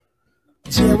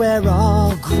we're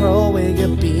all growing a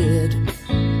beard.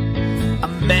 A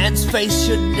man's face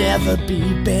should never be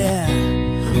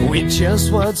bare. We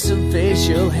just want some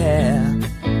facial hair.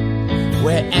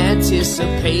 We're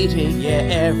anticipating, yeah,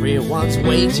 everyone's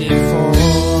waiting for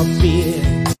a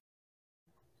beard.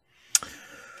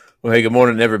 Well, hey, good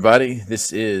morning, everybody.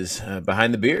 This is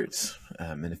Behind the Beards.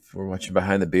 And if we're watching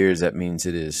Behind the Beards, that means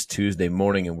it is Tuesday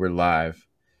morning and we're live.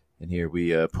 And here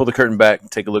we pull the curtain back,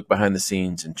 take a look behind the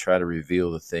scenes, and try to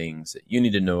reveal the things that you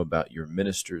need to know about your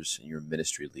ministers and your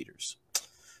ministry leaders.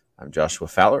 I'm Joshua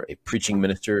Fowler, a preaching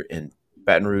minister in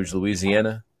Baton Rouge,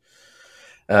 Louisiana.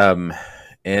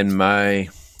 And my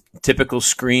typical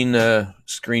screen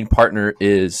partner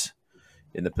is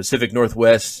in the Pacific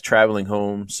Northwest, traveling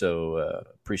home. So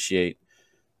appreciate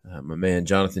my man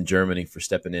Jonathan Germany for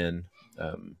stepping in.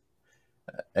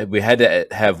 We had to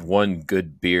have one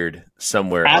good beard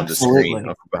somewhere on the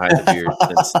screen behind the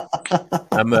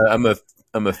beard.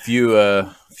 I'm a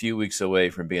few weeks away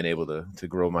from being able to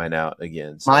grow mine out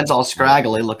again. So, mine's all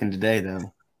scraggly looking today,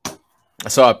 though. I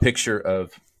saw a picture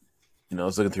of, I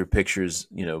was looking through pictures,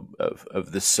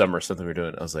 of this summer, something we were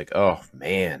doing. I was like, oh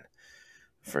man,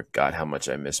 I forgot how much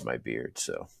I miss my beard.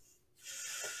 So,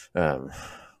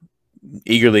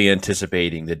 eagerly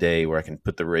anticipating the day where I can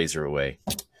put the razor away.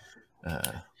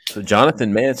 So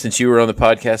Jonathan, man, since you were on the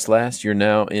podcast last, you're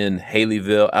now in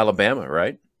Haleyville, Alabama,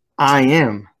 right? I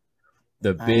am.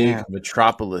 The big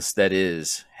metropolis that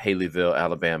is Haleyville,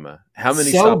 Alabama. How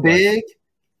many? So big,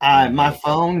 my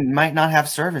phone might not have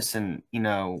service, when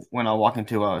I walk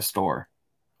into a store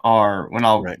or when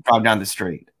I'll drive down the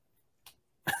street.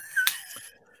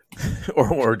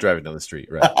 or driving down the street,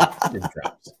 right?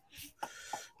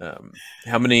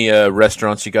 How many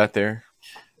restaurants you got there?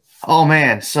 Oh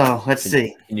man, so let's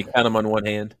see. Can you count them on one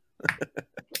hand?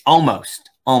 Almost.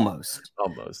 I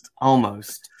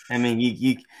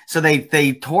mean, so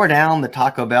they tore down the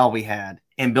Taco Bell we had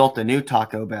and built a new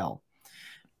Taco Bell,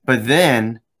 but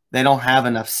then they don't have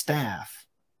enough staff,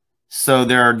 so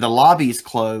the lobby's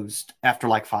closed after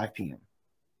like 5 p.m.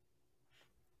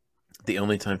 The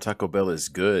only time Taco Bell is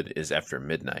good is after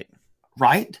midnight,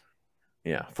 right?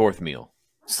 Yeah, fourth meal.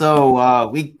 So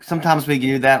we sometimes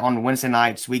do that on Wednesday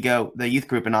nights. The youth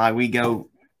group and I go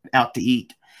out to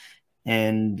eat,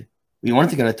 and we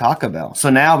wanted to go to Taco Bell. So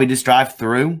now we just drive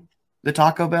through the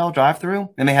Taco Bell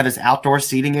drive-through, and they have this outdoor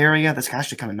seating area that's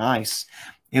actually kind of nice.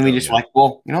 And we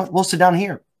we'll sit down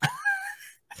here.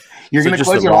 You're going to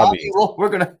close your lobby. Well, we're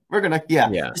gonna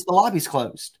just the lobby's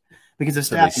closed because the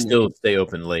staff. They still stay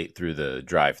open late through the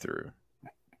drive-through.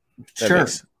 Sure,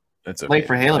 that's okay. Late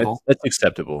for Haleyville. That's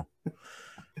acceptable.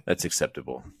 That's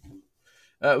acceptable.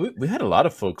 We had a lot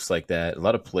of folks like that, a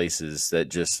lot of places that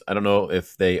just, I don't know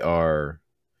if they are.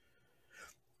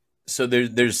 So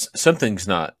there's something's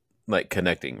not like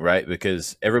connecting, right?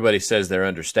 Because everybody says they're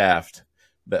understaffed,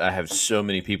 but I have so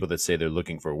many people that say they're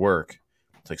looking for work.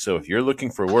 It's like, so if you're looking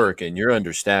for work and you're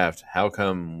understaffed, how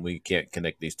come we can't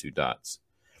connect these two dots?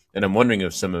 And I'm wondering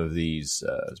if some of these,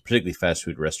 particularly fast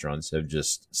food restaurants, have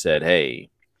just said,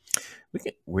 hey,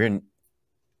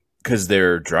 because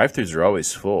their drive-thrus are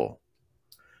always full.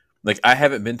 Like, I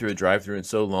haven't been through a drive-thru in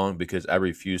so long because I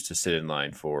refuse to sit in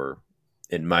line for,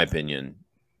 in my opinion,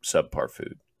 subpar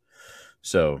food.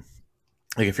 So,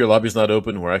 like, if your lobby's not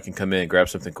open where I can come in and grab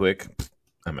something quick,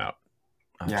 I'm out.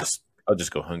 I'll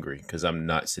just go hungry because I'm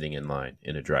not sitting in line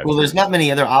in a drive-thru. Well, there's not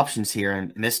many other options here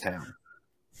in this town.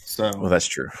 So, well, that's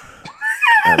true.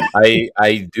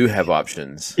 I do have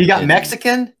options. You got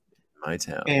Mexican, my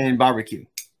town, and barbecue.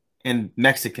 And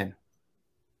Mexican.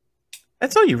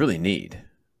 That's all you really need.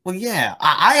 Well, yeah,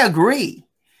 I agree.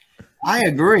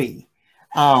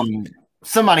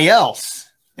 Somebody else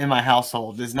in my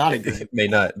household does not agree. may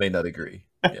not agree.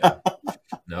 Yeah.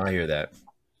 No, I hear that.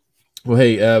 Well,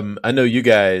 hey, I know you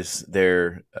guys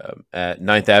there at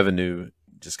 9th Avenue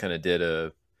just kind of did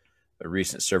a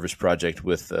recent service project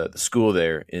with the school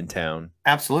there in town.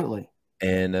 Absolutely.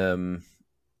 And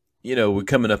we're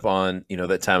coming up on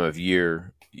that time of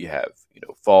year. You have,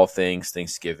 fall things,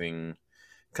 Thanksgiving,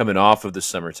 coming off of the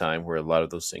summertime where a lot of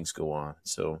those things go on.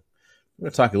 So we're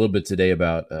going to talk a little bit today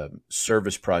about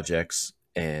service projects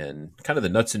and kind of the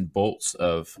nuts and bolts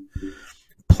of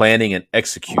planning and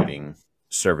executing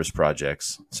service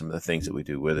projects, some of the things that we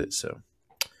do with it. So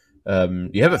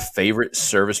you have a favorite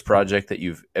service project that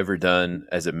you've ever done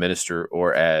as a minister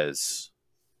or as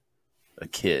a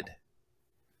kid?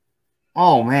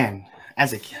 Oh, man.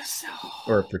 As a kid.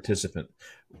 Or a participant.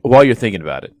 While you're thinking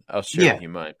about it, I'll share with you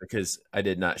mine because I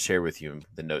did not share with you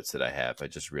the notes that I have. I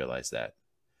just realized that.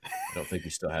 I don't think you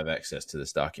still have access to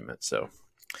this document. So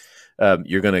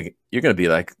you're gonna be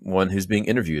like one who's being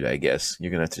interviewed, I guess.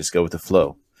 You're gonna have to just go with the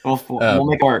flow. We'll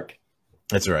make it work.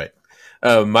 That's right.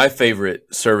 My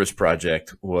favorite service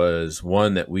project was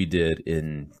one that we did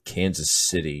in Kansas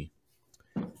City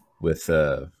with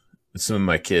some of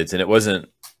my kids, and it wasn't.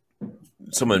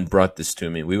 Someone brought this to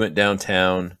me. We went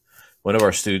downtown. One of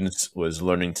our students was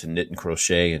learning to knit and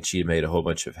crochet, and she had made a whole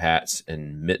bunch of hats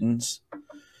and mittens.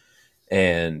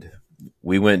 And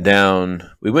we went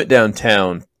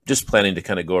downtown just planning to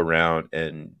kind of go around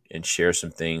and share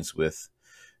some things with.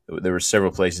 There were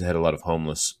several places that had a lot of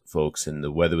homeless folks, and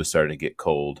the weather was starting to get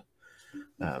cold.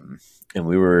 And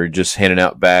we were just handing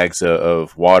out bags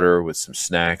of water with some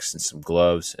snacks and some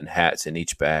gloves and hats in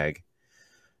each bag,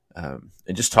 and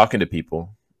just talking to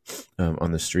people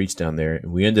on the streets down there.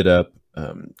 And we ended up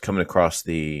coming across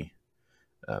the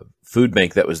food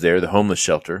bank that was there, the homeless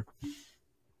shelter,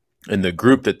 and the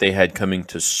group that they had coming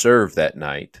to serve that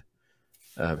night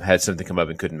had something come up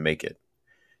and couldn't make it.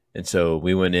 And so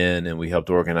we went in and we helped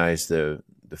organize the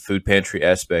food pantry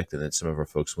aspect, and then some of our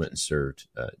folks went and served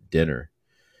dinner.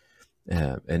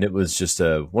 And it was just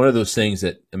one of those things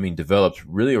that, developed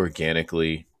really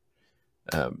organically.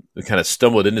 We kind of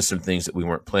stumbled into some things that we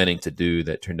weren't planning to do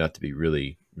that turned out to be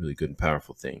really, really good and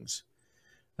powerful things.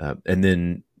 And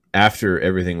then after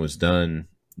everything was done,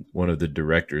 one of the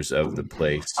directors of the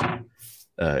place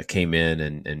came in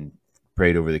and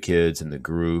prayed over the kids and the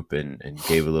group and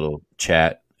gave a little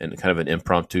chat and kind of an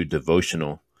impromptu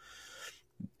devotional.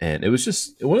 And it was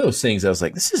just one of those things I was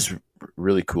like, this is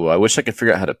really cool. I wish I could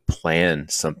figure out how to plan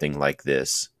something like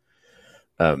this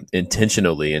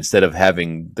intentionally instead of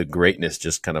having the greatness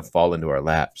just kind of fall into our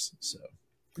laps. So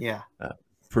yeah,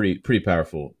 pretty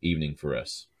powerful evening for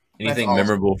us. Anything awesome.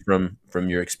 Memorable from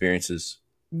your experiences?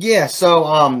 Yeah, so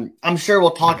I'm sure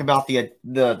we'll talk about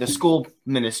the school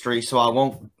ministry, so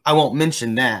I won't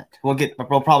mention that. We'll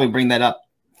probably bring that up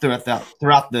throughout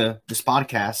this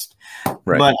podcast.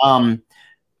 Right. But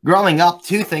growing up,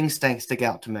 two things stick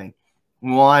out to me.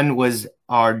 One was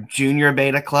our junior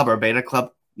beta club. Our beta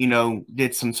club,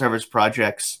 did some service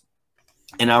projects,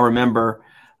 and I remember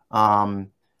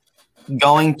going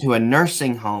to a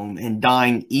nursing home and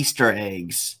dyeing Easter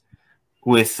eggs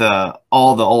with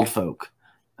all the old folk.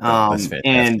 That's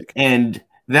fantastic. And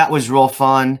that was real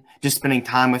fun, just spending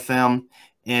time with them.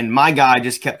 And my guy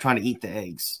just kept trying to eat the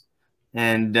eggs.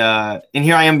 And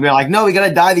here I am being like, no, we got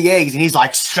to dye the eggs. And he's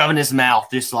like shoving his mouth,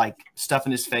 just like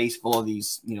stuffing his face full of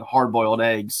these, hard boiled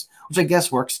eggs, which I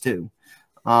guess works too.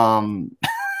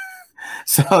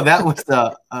 So that was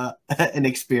an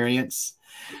experience.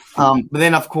 But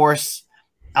then of course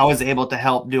I was able to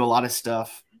help do a lot of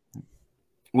stuff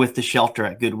with the shelter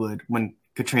at Goodwood when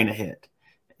Katrina hit.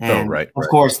 And of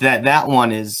course that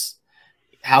one is,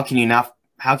 how can you not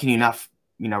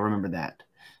remember that?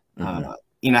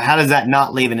 Mm-hmm. How does that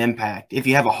not leave an impact? If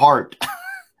you have a heart,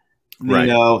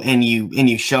 and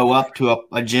you show up to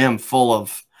a gym full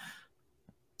of,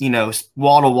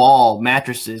 wall to wall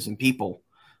mattresses and people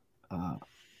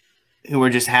who are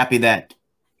just happy that,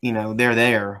 they're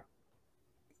there.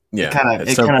 Yeah.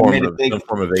 It kind of made a big some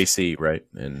form of AC, right?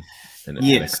 And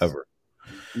a cover.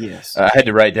 Yes. I had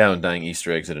to write down dyeing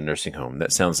Easter eggs at a nursing home.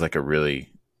 That sounds like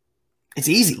it's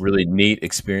easy, really neat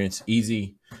experience.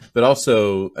 Easy, but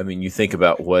also, you think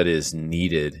about what is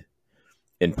needed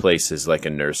in places like a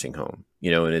nursing home,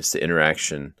 and it's the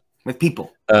interaction with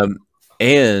people.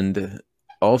 And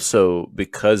also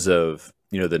because of,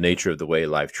 the nature of the way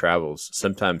life travels,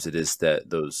 sometimes it is that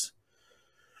those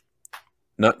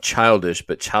not childish,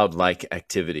 but childlike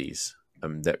activities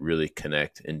that really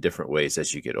connect in different ways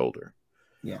as you get older.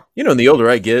 Yeah. And the older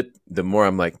I get, the more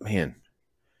I'm like, man,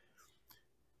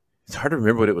 it's hard to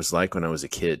remember what it was like when I was a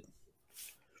kid.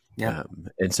 Yeah.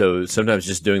 And so sometimes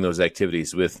just doing those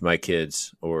activities with my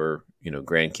kids or,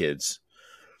 grandkids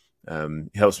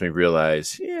helps me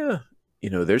realize,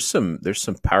 there's some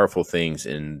powerful things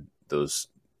in those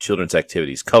children's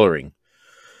activities, coloring,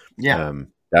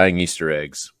 dyeing Easter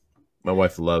eggs. My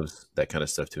wife loves that kind of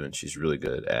stuff too, and she's really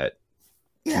good at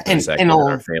and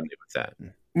our family with that.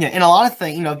 Yeah, and a lot of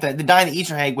things, the dyeing the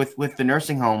Easter egg with the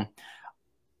nursing home,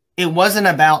 it wasn't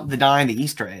about the dyeing the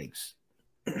Easter eggs.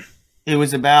 It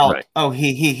was about,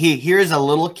 here's a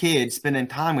little kid spending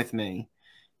time with me,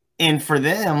 and for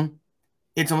them,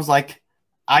 it's almost like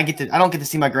I don't get to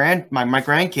see my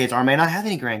grandkids, or I may not have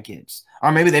any grandkids,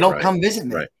 or maybe they don't come visit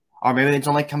me, or maybe they just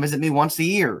only come visit me once a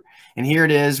year. And here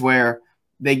it is where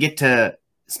they get to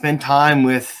spend time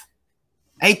with,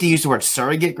 I hate to use the word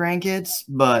surrogate grandkids,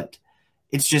 but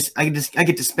it's just I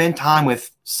get to spend time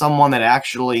with someone that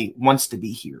actually wants to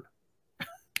be here.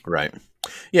 Right.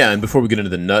 Yeah, and before we get into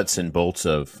the nuts and bolts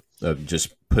of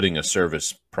just putting a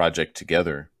service project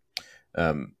together,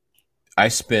 I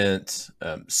spent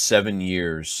 7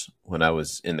 years when I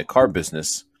was in the car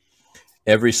business.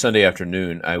 Every Sunday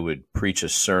afternoon, I would preach a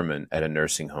sermon at a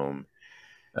nursing home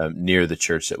near the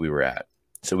church that we were at.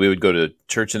 So we would go to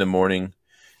church in the morning,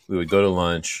 we would go to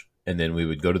lunch, and then we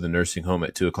would go to the nursing home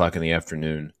at 2 o'clock in the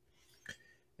afternoon.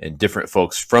 And different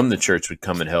folks from the church would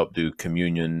come and help do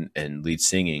communion and lead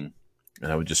singing,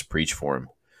 and I would just preach for them.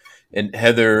 And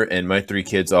Heather and my 3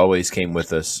 kids always came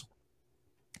with us.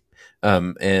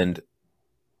 And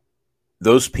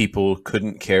those people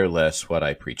couldn't care less what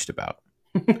I preached about.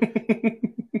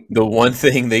 The one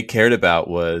thing they cared about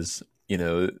was,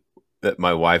 that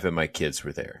my wife and my kids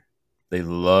were there. They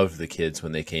loved the kids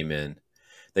when they came in.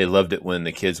 They loved it when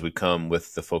the kids would come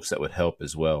with the folks that would help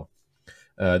as well.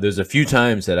 There's a few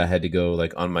times that I had to go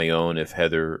like on my own if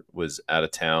Heather was out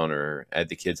of town or had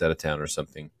the kids out of town or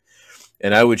something.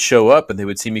 And I would show up and they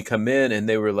would see me come in and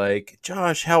they were like,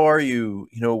 Josh, how are you?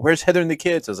 Where's Heather and the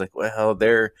kids? I was like, well,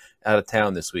 they're out of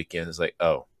town this weekend. It's like,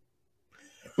 oh.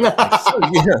 But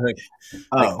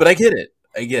I get it.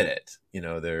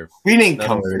 They're we didn't not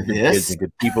come only for good this. kids and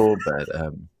good people, but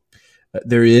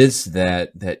there is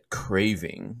that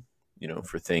craving,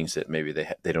 for things that maybe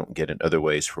they don't get in other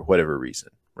ways for whatever reason,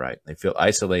 right? They feel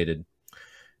isolated.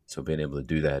 So being able to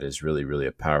do that is really, really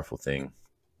a powerful thing.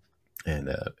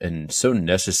 And so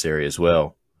necessary as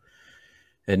well.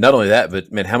 And not only that,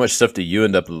 but man, how much stuff do you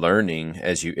end up learning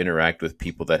as you interact with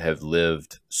people that have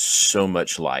lived so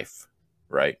much life,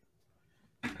 right?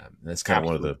 That's kind of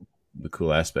one of the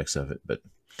cool aspects of it. But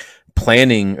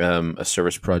planning a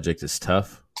service project is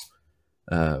tough.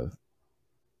 How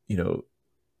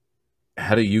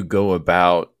do you go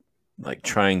about like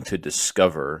trying to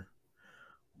discover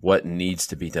what needs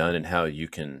to be done and how you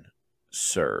can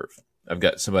serve? I've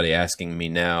got somebody asking me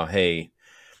now, hey,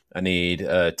 I need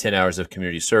 10 hours of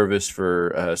community service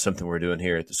for something we're doing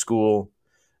here at the school.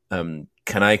 Can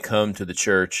I come to the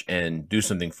church and do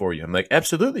something for you? I'm like,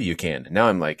 absolutely you can. And now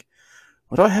I'm like,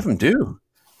 what do I have them do?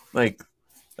 Like,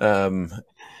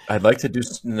 I'd like to do,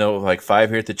 like 5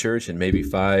 here at the church and maybe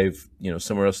 5,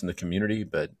 somewhere else in the community.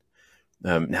 But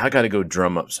now I got to go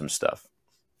drum up some stuff.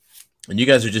 And you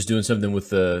guys are just doing something with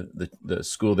the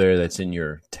school there that's in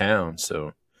your town.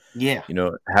 So, Yeah.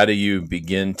 How do you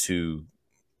begin to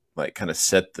like kind of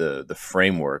set the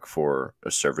framework for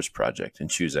a service project and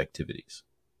choose activities?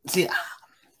 See,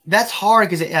 that's hard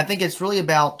because I think it's really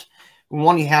about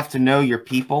one, you have to know your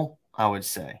people, I would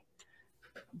say.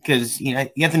 Because you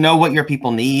have to know what your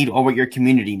people need or what your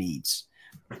community needs.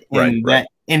 Right.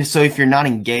 And so if you're not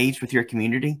engaged with your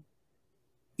community,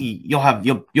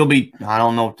 you'll be, I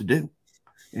don't know what to do.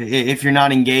 If you're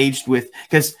not engaged with,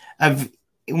 because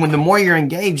when the more you're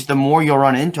engaged, the more you'll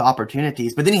run into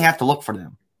opportunities, but then you have to look for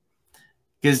them.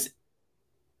 Because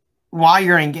while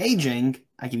you're engaging,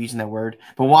 I keep using that word,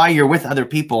 but while you're with other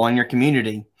people in your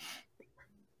community,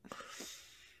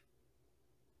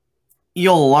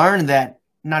 you'll learn that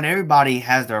not everybody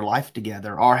has their life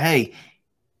together, or, hey,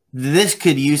 this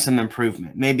could use some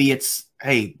improvement. Maybe it's,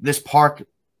 hey, this park,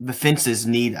 the fences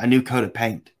need a new coat of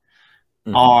paint.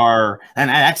 Mm-hmm. And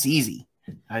that's easy.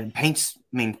 Paint's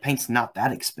not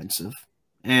that expensive.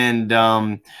 And,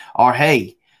 or,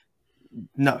 hey,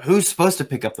 no, who's supposed to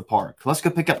pick up the park? Let's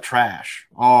go pick up trash.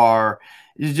 Or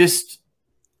just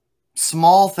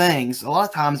small things. A lot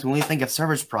of times when we think of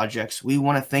service projects, we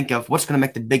want to think of what's going to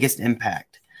make the biggest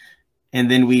impact. And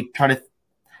then we try to,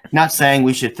 not saying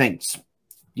we should think,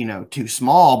 too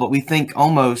small, but we think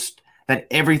almost that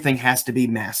everything has to be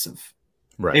massive.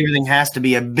 Right. Everything has to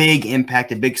be a big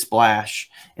impact, a big splash.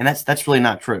 And that's really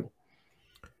not true.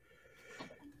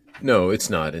 No, it's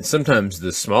not. And sometimes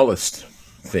the smallest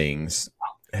things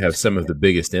have some of the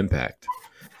biggest impact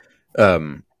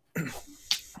that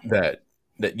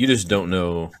you just don't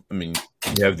know. I mean,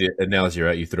 you have the analogy,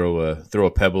 right? You throw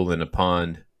a pebble in a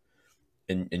pond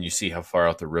and you see how far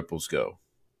out the ripples go.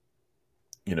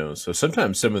 So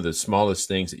sometimes some of the smallest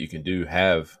things that you can do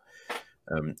have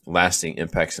lasting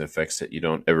impacts and effects that you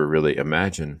don't ever really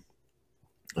imagine.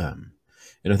 And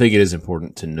I think it is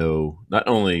important to know not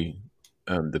only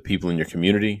the people in your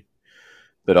community,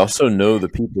 but also know the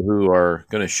people who are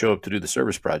going to show up to do the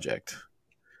service project.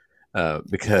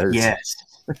 Because, yes.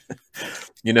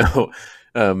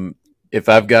 If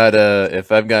I've got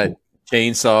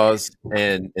chainsaws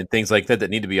and things like that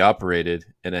need to be operated,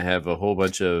 and I have a whole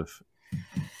bunch of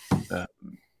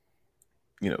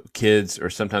kids or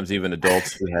sometimes even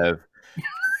adults who have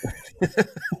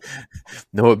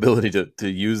no ability to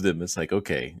use them, it's like,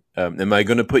 okay, am I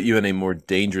going to put you in a more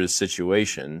dangerous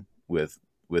situation with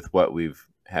what we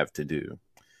have to do?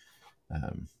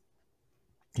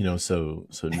 So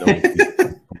knowing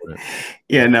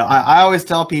Yeah, no, I always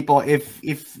tell people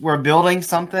if we're building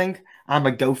something, I'm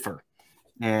a gopher,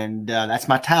 and that's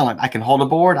my talent. I can hold a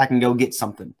board. I can go get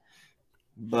something.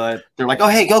 But they're like, "Oh,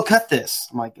 hey, go cut this."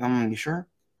 I'm like, "You sure?"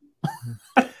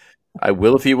 I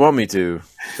will if you want me to,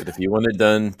 but if you want it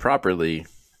done properly,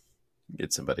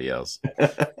 get somebody else.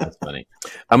 That's funny.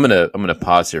 I'm gonna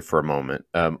pause here for a moment.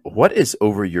 What is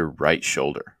over your right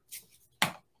shoulder?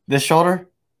 This shoulder?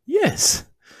 Yes.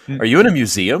 Are you in a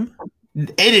museum?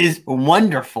 It is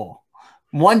wonderful,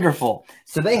 wonderful.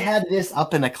 So they had this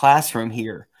up in a classroom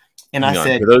here, and I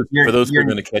said, for those who are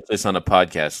going to catch this on a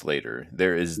podcast later,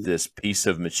 there is this piece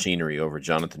of machinery over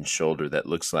Jonathan's shoulder that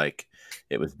looks like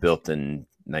it was built in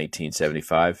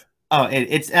 1975. Oh,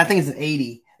 it's I think it's an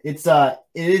 80. It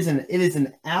is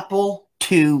an Apple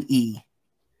IIe,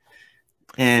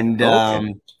 and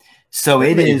so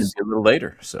it is a little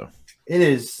later. So it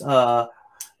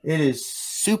is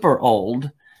super old,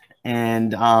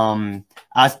 and I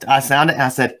found it and I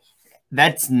said,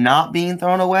 that's not being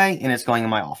thrown away, and it's going in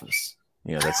my office.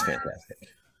 Yeah, that's fantastic.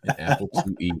 An Apple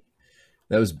IIe.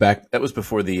 That was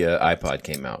before the iPod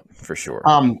came out, for sure.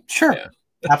 Sure, yeah.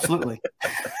 Absolutely.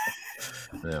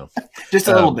 No. Just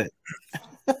a little bit.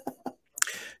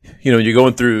 You're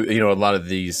going through, a lot of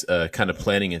these kind of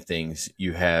planning and things.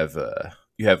 You have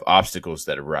obstacles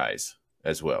that arise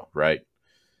as well, right?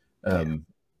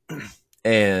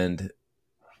 And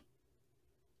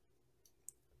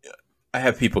I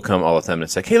have people come all the time and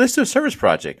it's like, hey, let's do a service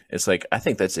project. It's like, I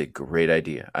think that's a great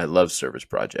idea. I love service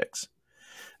projects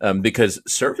because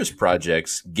service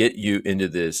projects get you into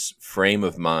this frame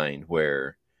of mind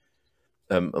where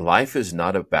life is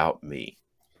not about me.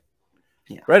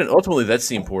 Yeah. Right. And ultimately, that's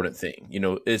the important thing.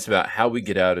 It's about how we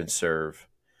get out and serve,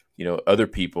 other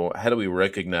people. How do we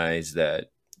recognize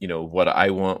that, what I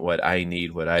want, what I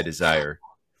need, what I desire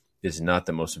is not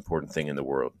the most important thing in the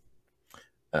world.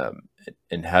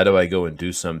 And how do I go and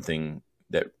do something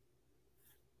that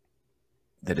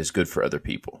is good for other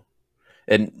people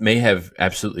and may have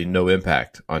absolutely no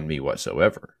impact on me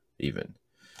whatsoever, even.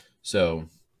 So,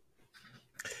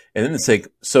 and then it's like,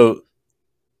 so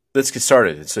let's get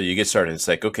started. And so you get started. It's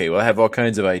like, okay, well, I have all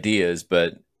kinds of ideas,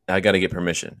 but I got to get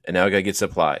permission, and now I got to get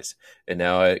supplies, and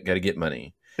now I got to get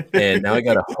money, and now I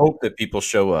got to hope that people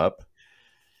show up.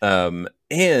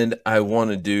 And I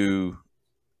want to do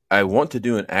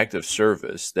an act of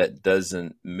service that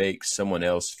doesn't make someone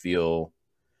else feel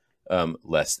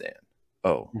less than.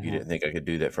 Oh, you didn't think I could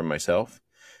do that for myself?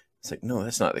 It's like, no,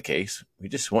 that's not the case. We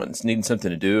just needing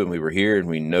something to do, and we were here, and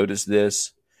we noticed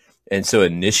this. And so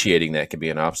initiating that can be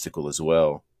an obstacle as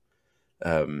well.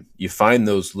 You find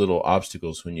those little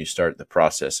obstacles when you start the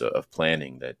process of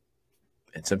planning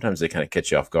and sometimes they kind of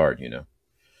catch you off guard,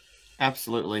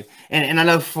 Absolutely. And I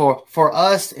know for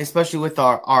us, especially with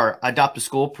our Adopt a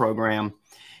School program,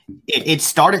 it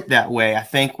started that way. I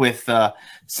think with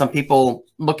some people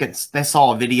they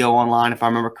saw a video online, if I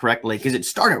remember correctly, because it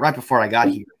started right before I got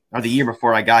here, or the year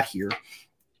before I got here,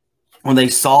 when they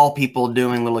saw people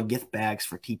doing little gift bags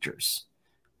for teachers.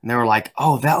 And they were like,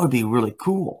 oh, that would be really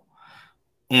cool.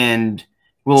 And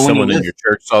someone in your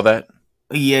church saw that?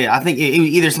 Yeah, I think it was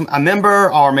either a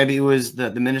member or maybe it was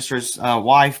the minister's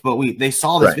wife, but they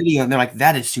saw this video and they're like,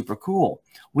 that is super cool.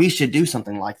 We should do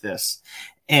something like this.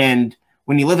 And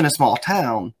when you live in a small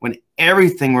town, when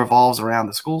everything revolves around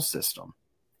the school system,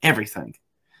 everything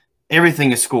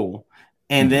is school.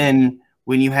 And then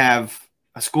when you have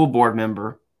a school board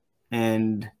member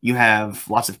and you have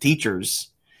lots of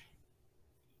teachers,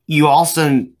 you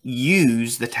also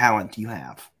use the talent you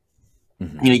have.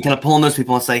 You kind of pull on those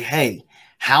people and say, hey,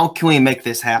 how can we make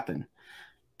this happen?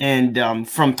 And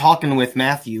from talking with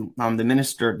Matthew,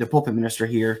 the pulpit minister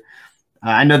here,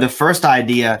 I know the first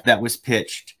idea that was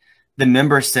pitched, the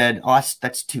member said, oh,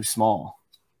 that's too small.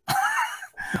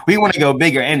 We want to go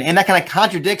bigger. And that kind of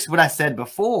contradicts what I said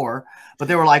before, but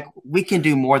they were like, we can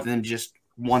do more than just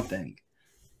one thing.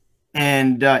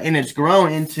 And it's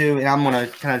grown into, and I'm going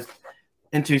to kind of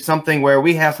into something where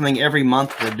we have something every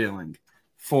month we're doing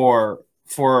for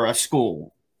a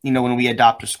school, when we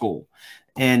adopt a school,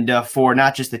 and for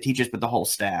not just the teachers, but the whole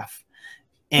staff.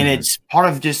 And it's part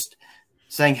of just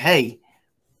saying, hey,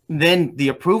 then the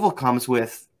approval comes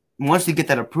with, once you get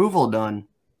that approval done,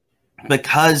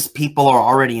 because people are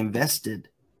already invested,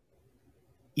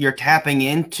 you're tapping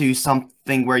into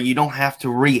something where you don't have to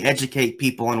re-educate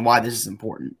people on why this is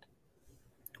important.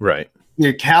 Right.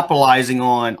 You're capitalizing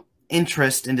on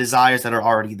interest and desires that are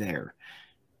already there.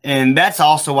 And that's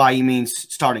also why you mean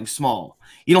starting small.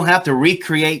 You don't have to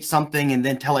recreate something and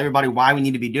then tell everybody why we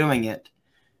need to be doing it.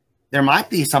 There might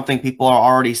be something people are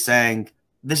already saying,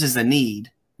 this is a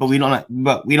need, but we don't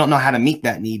know how to meet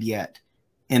that need yet.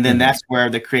 And then that's where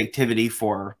the creativity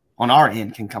on our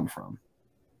end can come from.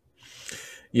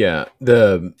 Yeah.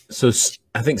 So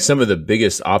I think some of the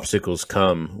biggest obstacles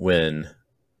come when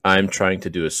I'm trying to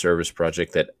do a service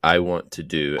project that I want to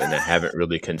do, and I haven't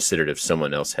really considered if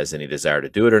someone else has any desire to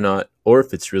do it or not, or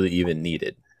if it's really even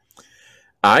needed.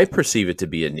 I perceive it to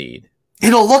be a need.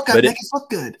 It'll look good, make us look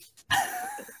good.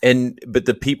 But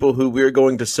the people who we're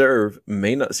going to serve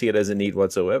may not see it as a need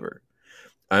whatsoever.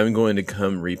 I'm going to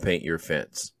come repaint your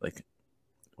fence. Like,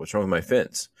 what's wrong with my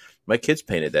fence? My kids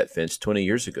painted that fence 20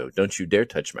 years ago. Don't you dare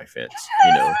touch my fence.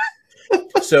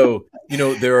 So,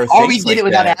 there are things we did like it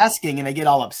without that. asking, and they get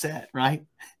all upset, right?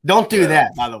 Don't do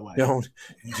that, by the way.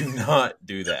 Do not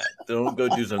do that. Don't go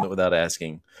do something without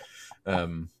asking.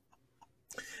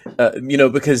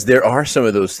 Because there are some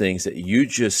of those things that you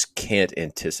just can't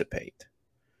anticipate.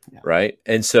 Yeah. Right.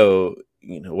 And so,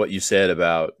 what you said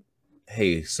about,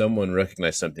 hey, someone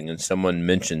recognized something and someone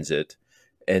mentions it.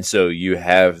 And so you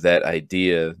have that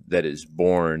idea that is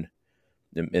born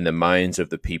in the minds of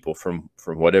the people from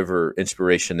whatever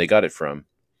inspiration they got it from.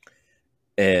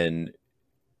 And,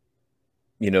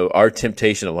 our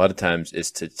temptation a lot of times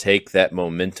is to take that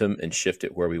momentum and shift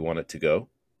it where we want it to go.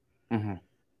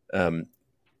 Mm-hmm.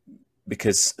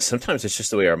 Because sometimes it's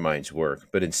just the way our minds work.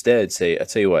 But instead say, I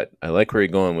tell you what, I like where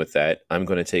you're going with that. I'm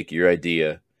going to take your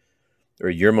idea or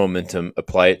your momentum,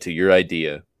 apply it to your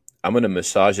idea. I'm going to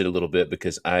massage it a little bit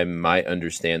because I might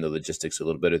understand the logistics a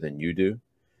little better than you do.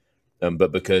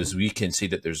 But because we can see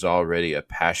that there's already a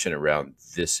passion around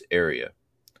this area,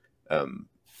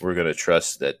 we're going to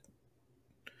trust that,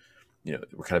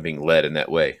 we're kind of being led in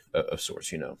that way of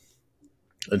sorts,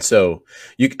 And so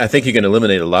I think you can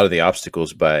eliminate a lot of the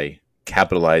obstacles by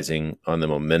capitalizing on the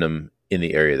momentum in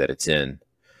the area that it's in.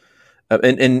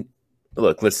 And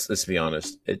look, let's be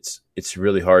honest. It's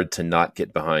really hard to not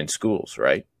get behind schools,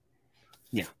 right?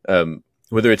 Yeah.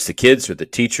 Whether it's the kids or the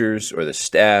teachers or the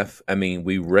staff,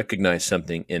 we recognize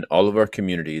something in all of our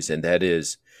communities, and that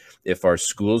is if our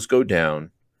schools go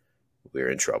down, we're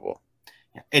in trouble.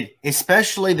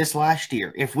 Especially this last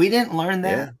year. If we didn't learn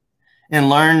that and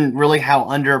learn really how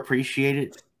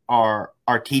underappreciated our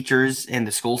teachers and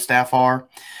the school staff are,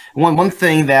 one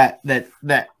thing that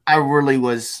I really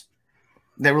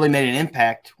that really made an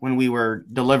impact when we were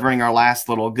delivering our last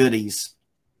little goodies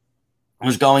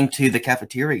was going to the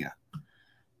cafeteria.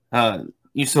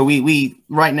 So we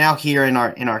right now here in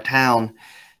our town,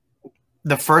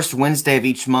 the first Wednesday of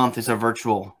each month is a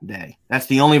virtual day. That's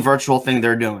the only virtual thing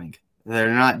they're doing.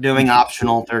 They're not doing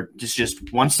optional. They're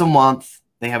just once a month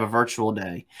they have a virtual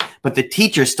day. But the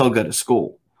teachers still go to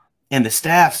school and the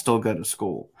staff still go to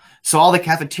school. So all the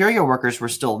cafeteria workers were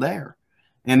still there.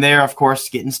 And they're, of course,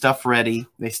 getting stuff ready.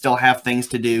 They still have things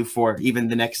to do for even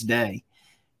the next day.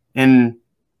 And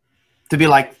to be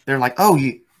like, they're like, oh,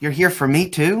 you're here for me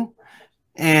too?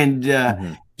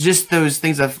 And just those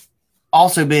things of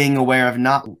also being aware of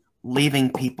not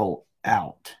leaving people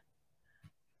out.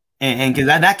 And because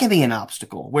that can be an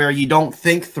obstacle where you don't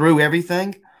think through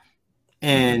everything.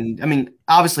 And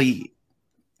obviously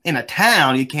in a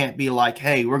town, you can't be like,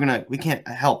 hey, we can't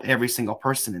help every single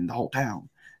person in the whole town.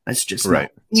 That's just not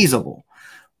feasible.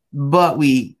 But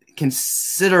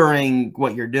considering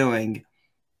what you're doing,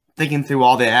 thinking through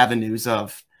all the avenues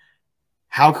of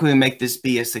how can we make this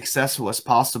be as successful as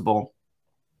possible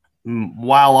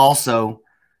while also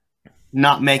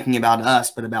not making about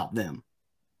us, but about them.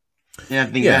 And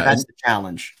I think that's the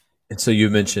challenge. And so you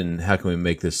mentioned, how can we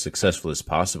make this successful as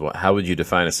possible? How would you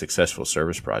define a successful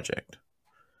service project?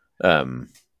 When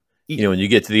you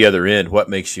get to the other end, what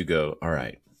makes you go, all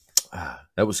right,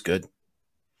 that was good.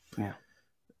 Yeah.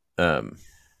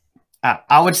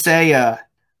 I would say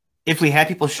if we had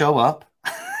people show up,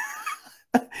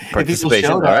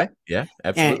 participation, all right, yeah,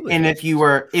 absolutely. And if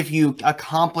you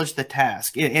accomplish the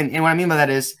task, and what I mean by that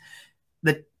is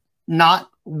that not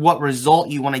what result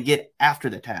you want to get after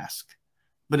the task,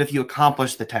 but if you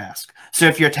accomplish the task. So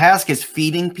if your task is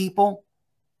feeding people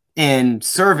and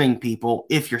serving people,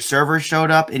 if your server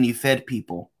showed up and you fed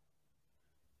people,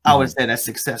 I would say that's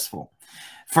successful.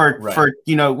 For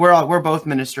we're both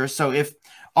ministers, so if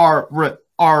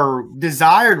our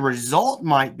desired result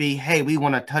might be, hey, we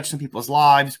want to touch some people's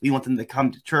lives, we want them to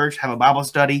come to church, have a Bible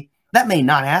study, that may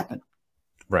not happen.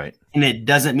 Right. And it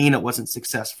doesn't mean it wasn't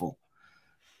successful,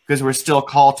 because we're still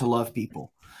called to love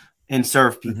people and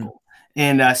serve people.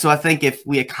 And so I think if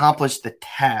we accomplish the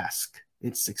task,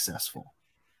 it's successful.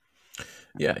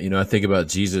 Yeah. I think about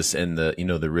Jesus and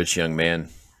the rich young man.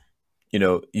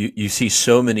 You see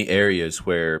so many areas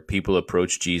where people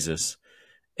approach Jesus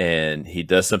and he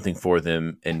does something for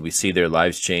them, and we see their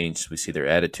lives change. We see their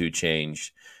attitude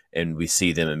change. and we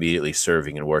see them immediately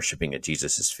serving and worshiping at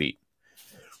Jesus's feet.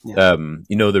 Yeah.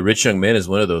 The rich young man is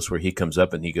one of those where he comes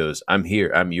up and he goes, "I'm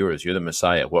here, I'm yours, you're the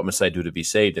Messiah. What must I do to be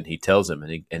saved?" And he tells him,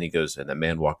 and he goes, and the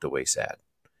man walked away sad.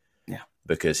 Yeah.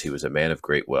 Because he was a man of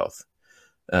great wealth.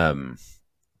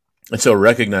 And so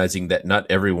recognizing that not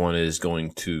everyone is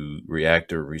going to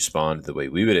react or respond the way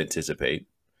we would anticipate,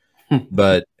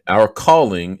 but our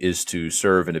calling is to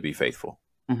serve and to be faithful.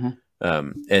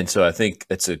 And so I think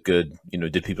that's a good,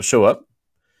 did people show up?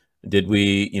 Did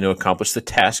we, accomplish the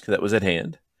task that was at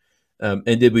hand? And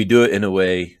did we do it in a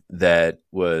way that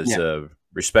was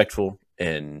respectful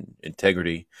and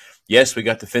integrity? Yes, we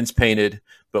got the fence painted,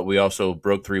 but we also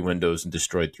broke 3 windows and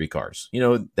destroyed 3 cars.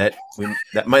 That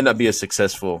might not be a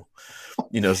successful,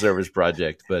 service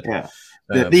project, but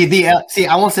see,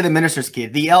 I won't say the minister's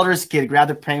kid. The elder's kid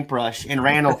grabbed the paintbrush and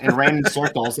ran in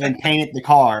circles and painted the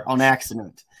car on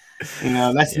accident.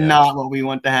 That's not what we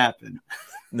want to happen.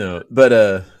 No, but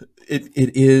it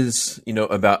is,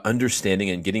 about understanding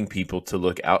and getting people to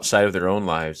look outside of their own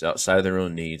lives, outside of their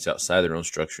own needs, outside of their own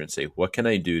structure, and say, what can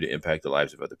I do to impact the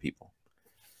lives of other people?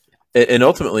 And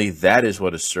ultimately, that is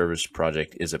what a service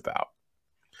project is about.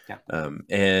 Yeah.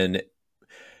 And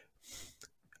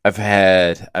I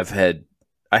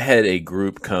had a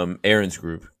group come. Aaron's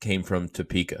group came from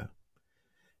Topeka,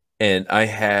 and I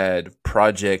had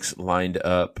projects lined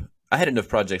up. I had enough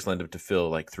projects lined up to fill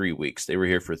like 3 weeks. They were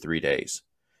here for 3 days.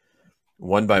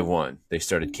 One by one, they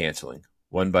started canceling.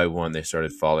 One by one, they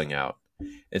started falling out.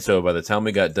 And so by the time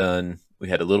we got done, we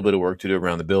had a little bit of work to do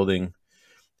around the building,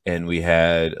 and we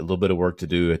had a little bit of work to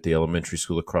do at the elementary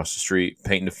school across the street,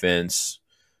 painting the fence,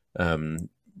 kind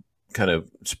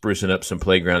of sprucing up some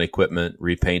playground equipment,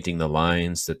 repainting the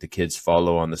lines that the kids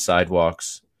follow on the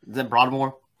sidewalks. Is that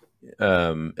Broadmoor?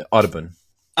 Audubon.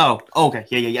 Oh, okay.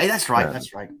 Yeah. That's right.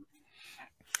 That's right.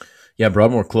 Yeah,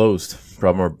 Broadmoor closed.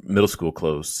 Broadmoor Middle School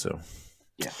closed. So,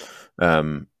 yeah.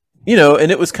 And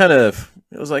it was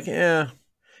like, yeah.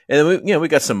 And then we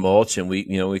got some mulch, and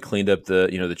we cleaned up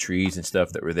the trees and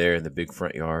stuff that were there in the big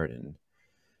front yard, and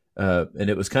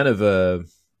it was kind of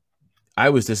I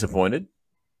was disappointed.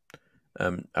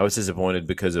 I was disappointed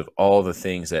because of all the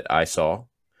things that I saw.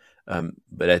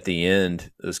 But at the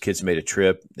end, those kids made a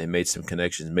trip. They made some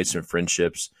connections, made some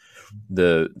friendships.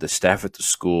 The staff at the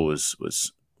school was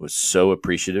so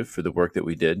appreciative for the work that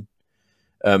we did.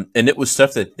 And it was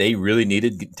stuff that they really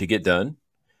needed to get done.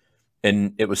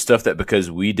 And it was stuff that because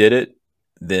we did it,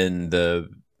 then the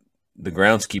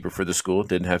groundskeeper for the school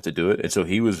didn't have to do it. And so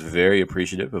he was very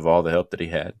appreciative of all the help that he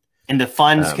had. And the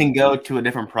funds can go to a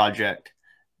different project.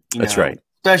 That's right.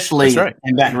 Especially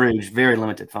in Baton Rouge, very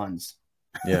limited funds.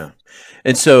 Yeah.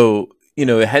 And so,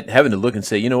 having to look and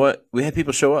say, you know what? We had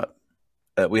people show up.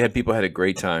 We had people had a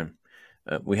great time.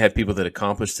 We had people that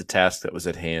accomplished the task that was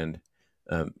at hand.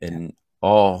 And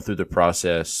all through the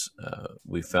process,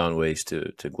 we found ways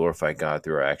to glorify God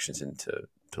through our actions and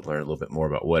to learn a little bit more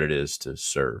about what it is to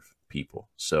serve people.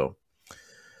 So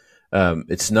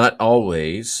it's not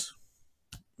always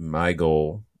my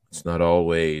goal. It's not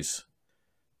always,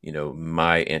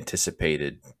 my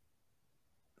anticipated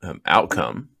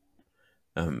outcome.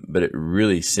 But it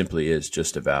really simply is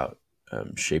just about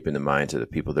shaping the minds of the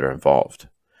people that are involved.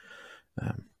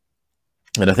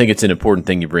 And I think it's an important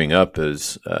thing you bring up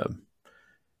is,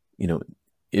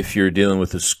 if you're dealing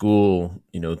with a school,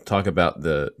 talk about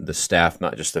the staff,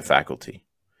 not just the faculty,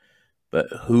 but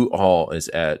who all is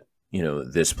at,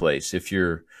 this place. If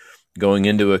you're going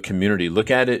into a community, look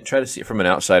at it, try to see it from an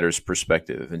outsider's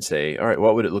perspective and say, all right,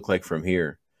 what would it look like from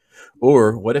here?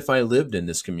 Or what if I lived in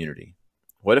this community?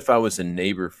 What if I was a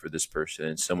neighbor for this person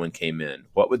and someone came in?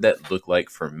 What would that look like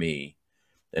for me?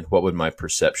 And what would my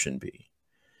perception be?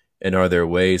 And are there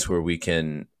ways where we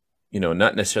can,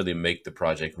 not necessarily make the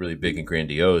project really big and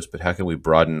grandiose, but how can we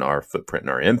broaden our footprint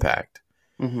and our impact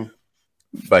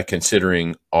by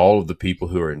considering all of the people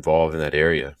who are involved in that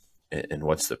area and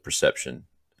what's the perception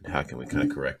and how can we kind of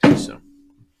correct it? So,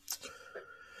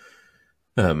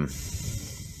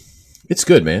 it's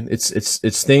good, man.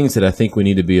 It's things that I think we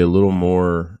need to be a little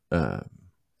more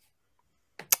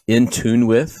in tune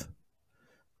with,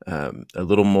 a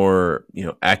little more,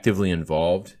 actively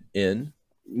involved in.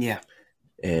 Yeah.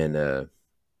 And I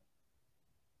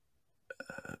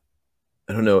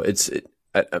don't know.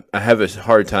 I have a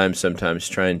hard time sometimes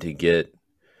trying to get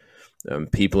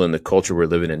people in the culture we're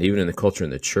living in, even in the culture in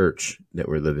the church that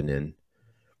we're living in,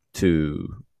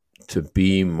 to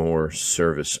be more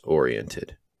service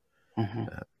oriented.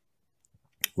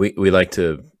 We like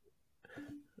to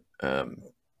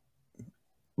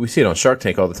we see it on Shark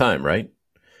Tank all the time, right?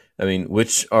 I mean,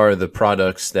 which are the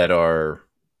products that are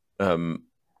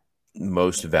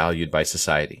most valued by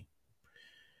society.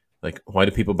 Like, why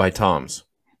do people buy Toms?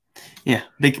 Yeah,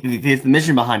 the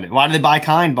mission behind it. Why do they buy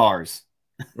Kind bars?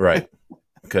 Right.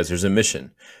 Because there's a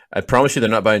mission. I promise you they're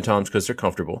not buying Toms because they're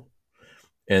comfortable.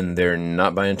 And they're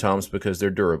not buying Toms because they're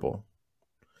durable.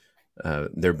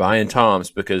 They're buying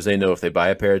Toms because they know if they buy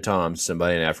a pair of Toms,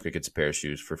 somebody in Africa gets a pair of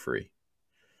shoes for free.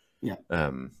 Yeah.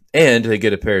 And they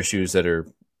get a pair of shoes that are,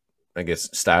 I guess,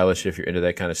 stylish if you're into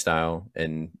that kind of style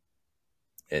and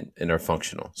are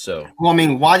functional. So, well, I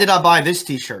mean, why did I buy this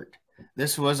T-shirt?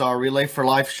 This was our Relay for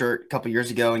Life shirt a couple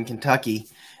years ago in Kentucky,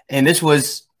 and this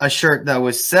was a shirt that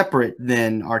was separate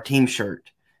than our team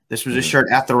shirt. This was a shirt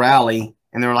at the rally,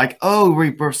 and they were like, "Oh,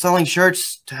 we're selling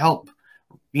shirts to help,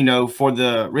 for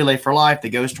the Relay for Life that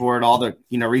goes toward all the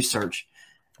research."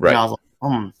 Right. And I was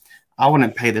like, I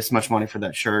wouldn't pay this much money for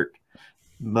that shirt,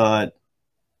 but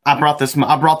I brought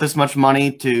this much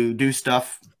money to do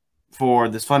stuff for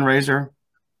this fundraiser.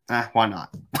 Why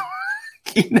not?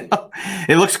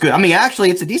 It looks good. I mean, actually,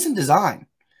 it's a decent design,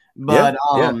 but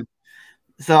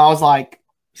so I was like,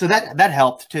 so that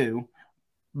helped too.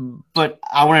 But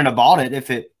I wouldn't have bought it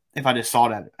if I just saw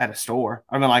it at a store.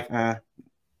 I'd been like,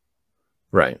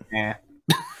 right, yeah.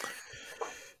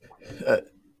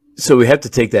 So we have to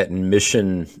take that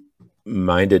mission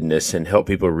mindedness and help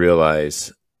people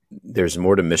realize there's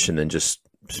more to mission than just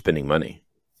spending money.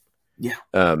 Yeah.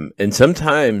 And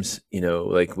sometimes,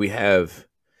 like we have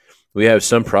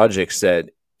some projects that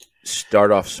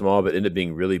start off small but end up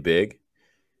being really big.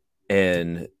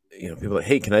 And, people are like,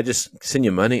 hey, can I just send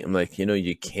you money? I'm like,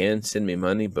 you can send me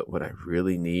money, but what I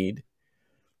really need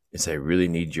is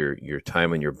your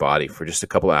time and your body for just a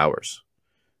couple of hours.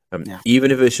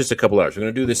 Even if it's just a couple of hours, we're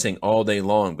going to do this thing all day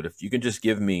long. But if you can just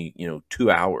give me, 2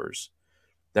 hours,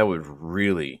 that would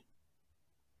really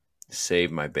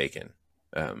save my bacon.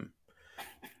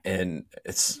 And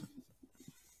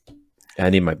I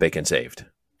need my bacon saved.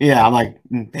 Yeah, I'm like,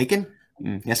 bacon?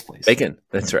 Yes, please. Bacon.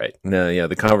 That's right. No, yeah,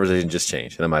 the conversation just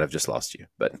changed, and I might have just lost you.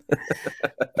 But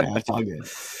yeah, it's all good.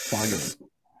 It's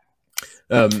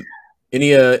all good.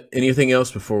 Anything else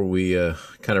before we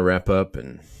kind of wrap up?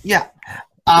 And yeah,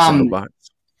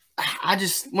 I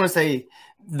just want to say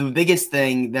the biggest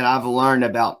thing that I've learned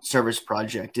about Service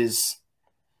Project is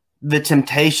the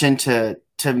temptation to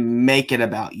make it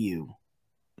about you,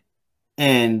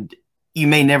 and you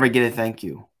may never get a thank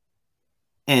you.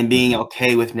 And being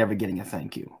okay with never getting a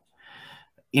thank you.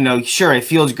 Sure, it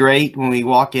feels great when we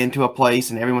walk into a place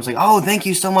and everyone's like, "Oh, thank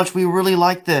you so much. We really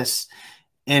like this."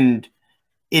 And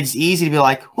it's easy to be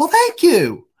like, "Well, thank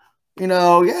you."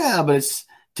 But it's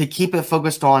to keep it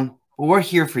focused on, well, we're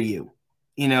here for you,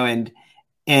 and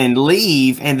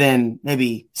leave and then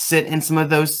maybe sit in some of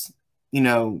those,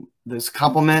 those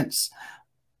compliments.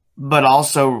 But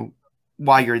also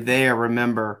while you're there,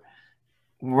 remember,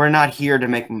 we're not here to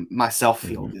make myself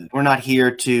feel good. We're not here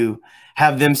to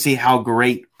have them see how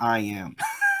great I am.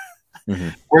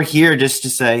 We're here just to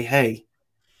say, hey,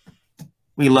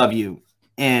 we love you,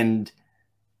 and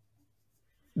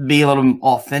be a little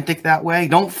authentic that way.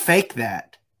 Don't fake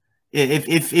that.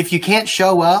 If you can't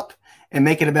show up and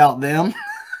make it about them,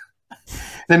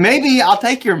 then maybe I'll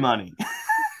take your money.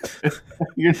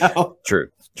 True.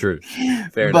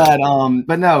 Fair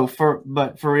enough.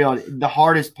 But for real, the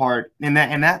hardest part, and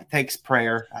that takes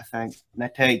prayer, I think.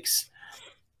 That takes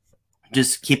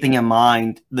just keeping in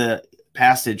mind the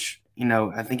passage,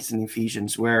 I think it's in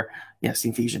Ephesians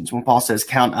when Paul says,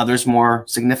 count others more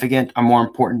significant or more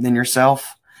important than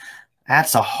yourself.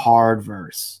 That's a hard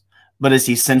verse, but it's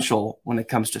essential when it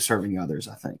comes to serving others,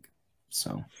 I think.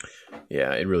 So,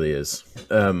 yeah, it really is.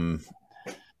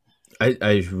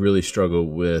 I really struggle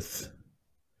with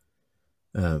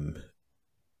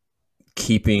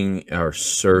keeping our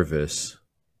service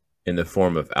in the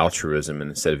form of altruism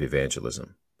instead of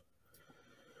evangelism.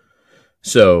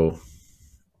 So,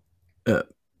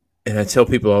 and I tell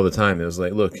people all the time, it was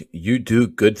like, look, you do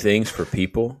good things for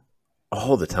people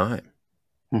all the time.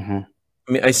 I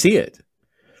mean, I see it.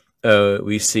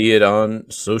 We see it on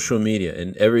social media,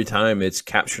 and every time it's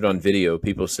captured on video,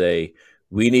 people say,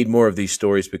 we need more of these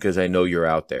stories because I know you're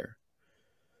out there.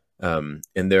 And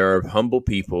there are humble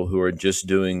people who are just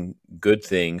doing good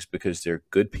things because they're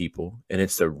good people, and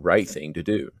it's the right thing to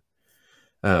do.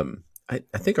 I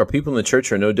think our people in the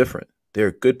church are no different.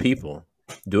 They're good people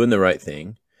doing the right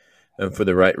thing for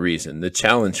the right reason. The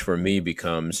challenge for me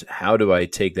becomes, how do I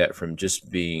take that from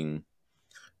just being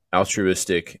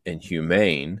altruistic and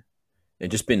humane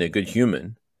and just being a good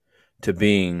human to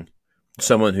being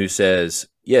someone who says,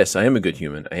 yes, I am a good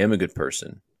human. I am a good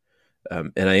person.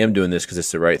 And I am doing this because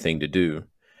it's the right thing to do.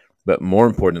 But more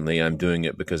importantly, I'm doing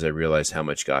it because I realize how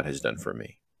much God has done for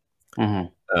me.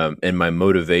 And my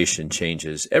motivation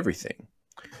changes everything.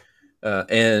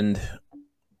 And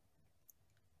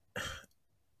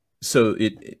so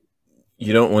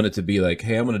you don't want it to be like,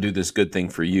 hey, I'm going to do this good thing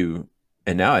for you,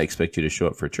 and now I expect you to show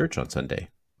up for church on Sunday.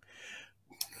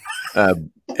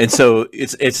 And so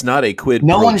it's not a quid.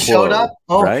 No pro one quo, showed up.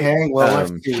 Okay, right? well,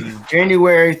 let's see.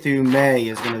 January through May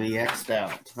is going to be X'd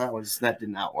out. That did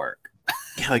not work.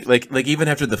 Yeah, like even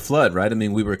after the flood, right? I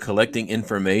mean, we were collecting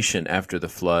information after the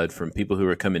flood from people who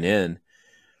were coming in,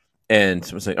 and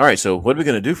I was like, all right, so what are we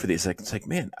going to do for these? Like, it's like,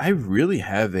 man, I really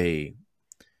have a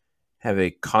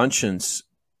conscience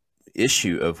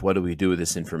issue of what do we do with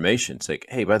this information. It's like,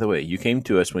 hey, by the way, you came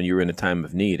to us when you were in a time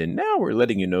of need, and now we're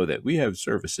letting you know that we have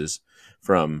services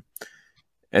from,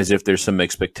 as if there's some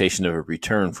expectation of a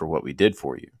return for what we did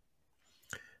for you.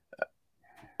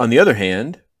 On the other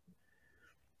hand,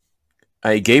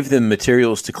 I gave them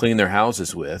materials to clean their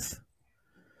houses with.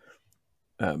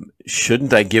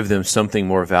 Shouldn't I give them something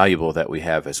more valuable that we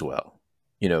have as well?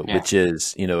 Which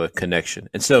is, a connection.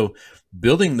 And so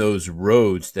building those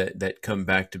roads that come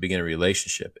back to begin a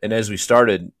relationship. And as we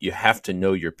started, you have to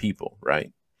know your people,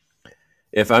 right?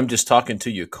 If I'm just talking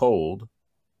to you cold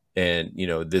and,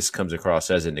 this comes across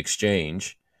as an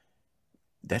exchange,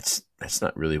 that's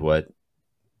not really what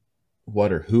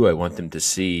or who I want them to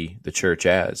see the church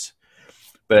as.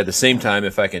 But at the same time,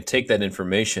 if I can take that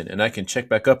information and I can check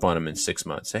back up on them in 6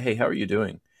 months, say, hey, how are you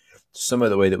doing? Some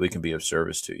other way that we can be of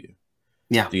service to you.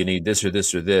 Yeah. Do you need this or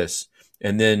this or this?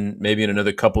 And then maybe in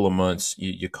another couple of months,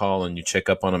 you call and you check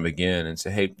up on them again and say,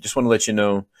 hey, just want to let you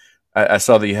know, I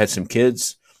saw that you had some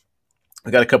kids. I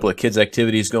got a couple of kids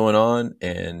activities going on.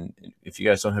 And if you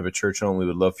guys don't have a church home, we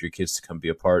would love for your kids to come be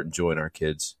a part and join our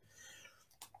kids.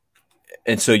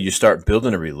 And so you start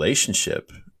building a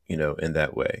relationship, in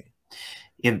that way.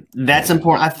 Yeah, that's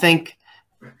important. I think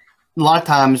a lot of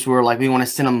times we're like, we want to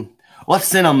send them, let's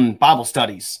send them Bible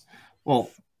studies. Well,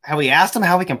 have we asked them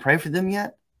how we can pray for them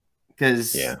yet?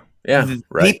 Because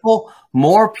right.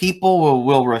 More people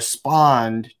will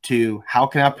respond to how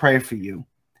can I pray for you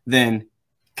than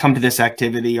come to this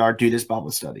activity or do this Bible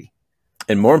study.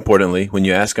 And more importantly, when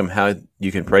you ask them how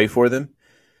you can pray for them,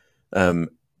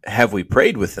 have we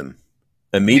prayed with them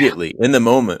immediately in the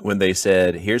moment when they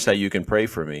said, here's how you can pray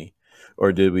for me?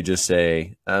 Or did we just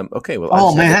say, okay, well,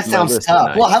 oh man, that sounds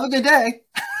tough. Well, have a good day.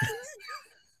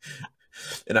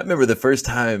 And I remember the first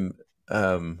time,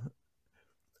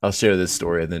 I'll share this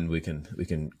story and then we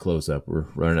can close up. We're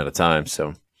running out of time.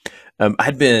 So,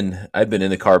 I'd been in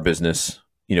the car business,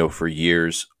 for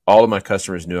years. All of my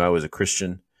customers knew I was a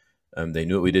Christian. They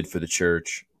knew what we did for the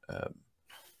church.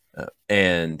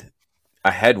 And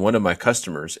I had one of my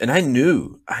customers, and I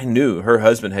knew her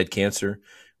husband had cancer.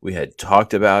 We had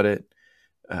talked about it.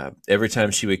 Every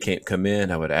time she would come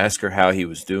in, I would ask her how he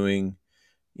was doing,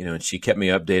 and she kept me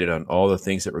updated on all the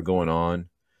things that were going on.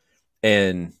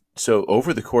 And so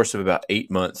over the course of about 8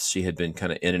 months, she had been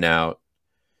kind of in and out.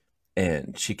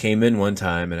 And she came in one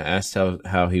time and I asked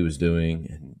how he was doing.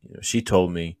 And she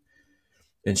told me,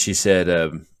 and she said,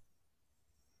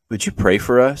 would you pray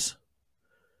for us?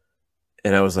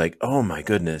 And I was like, oh my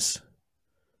goodness.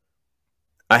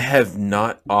 I have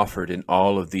not offered in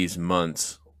all of these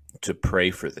months to pray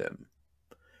for them.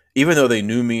 Even though they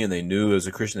knew me and they knew as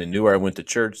a Christian, they knew where I went to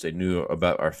church, they knew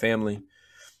about our family.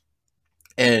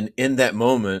 And in that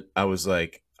moment, I was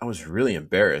really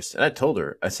embarrassed. And I told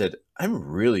her, I said, I'm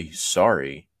really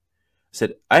sorry. I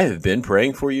said, I have been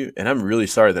praying for you, and I'm really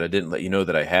sorry that I didn't let you know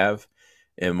that I have.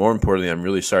 And more importantly, I'm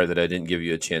really sorry that I didn't give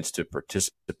you a chance to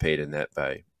participate in that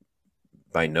by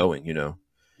knowing,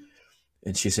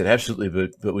 And she said, absolutely,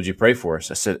 but would you pray for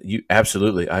us? I said,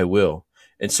 absolutely, I will.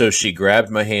 And so she grabbed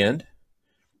my hand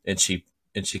and she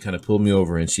kind of pulled me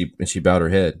over and she bowed her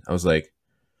head. I was like,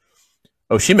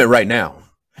 oh, she meant right now.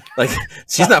 Like,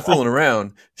 she's not fooling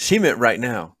around. She meant right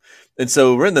now. And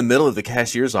so we're in the middle of the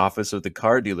cashier's office of the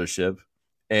car dealership.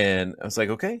 And I was like,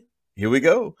 okay, here we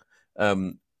go.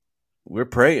 We're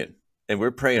praying, and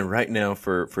we're praying right now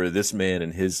for this man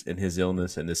and his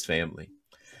illness and this family.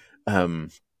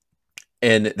 And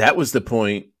that was the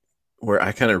point where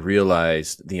I kind of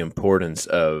realized the importance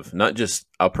of not just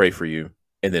I'll pray for you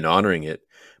and then honoring it,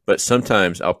 but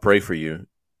sometimes I'll pray for you.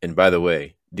 And by the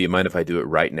way, do you mind if I do it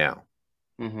right now?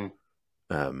 Mm-hmm.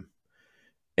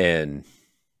 And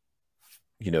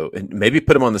and maybe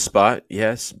put them on the spot.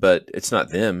 Yes, but it's not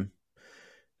them.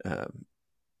 I'm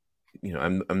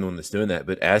the one that's doing that,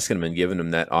 but asking them and giving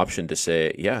them that option to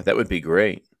say, yeah, that would be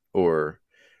great. Or,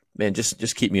 man,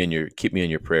 just keep me in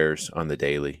your prayers on the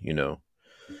daily,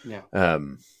 Yeah.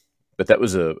 But that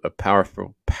was a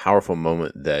powerful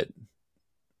moment that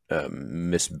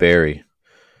Miss Barry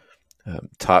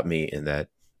taught me in that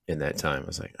in that time. I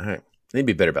was like, all right, I need to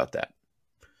be better about that.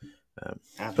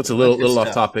 It's a That's little good off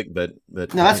stuff. topic, but No,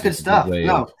 that's good stuff. way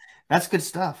No, of- that's good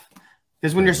stuff.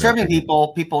 Because when you're serving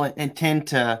people intend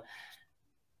to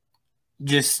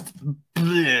just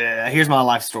here's my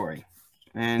life story,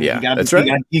 and Yeah, you gotta, that's right.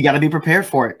 You got to be prepared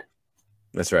for it.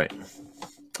 That's right.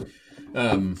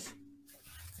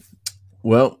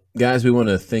 Well, guys, we want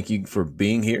to thank you for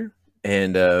being here,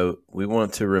 and we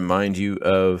want to remind you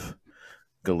of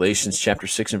Galatians chapter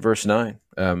 6 and verse 9.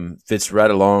 Fits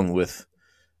right along with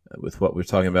what we're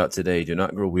talking about today. Do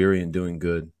not grow weary in doing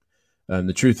good.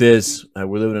 The truth is,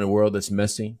 we're living in a world that's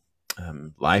messy.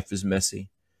 Life is messy.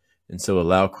 And so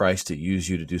allow Christ to use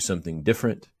you to do something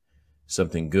different,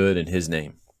 something good in his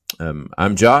name.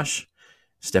 I'm Josh.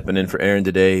 Stepping in for Aaron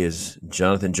today is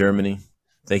Jonathan Germany.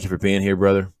 Thank you for being here,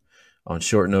 brother, on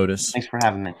short notice. Thanks for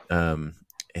having me.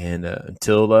 And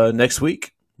until next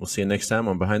week, we'll see you next time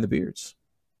on Behind the Beards.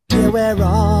 Yeah, we're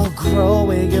all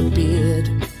growing a beard.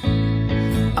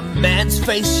 A man's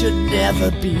face should never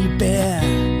be bare.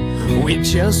 We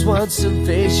just want some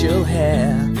facial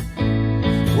hair.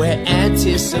 We're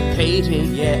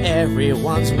anticipating, yeah,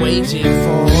 everyone's waiting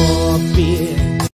for a beard.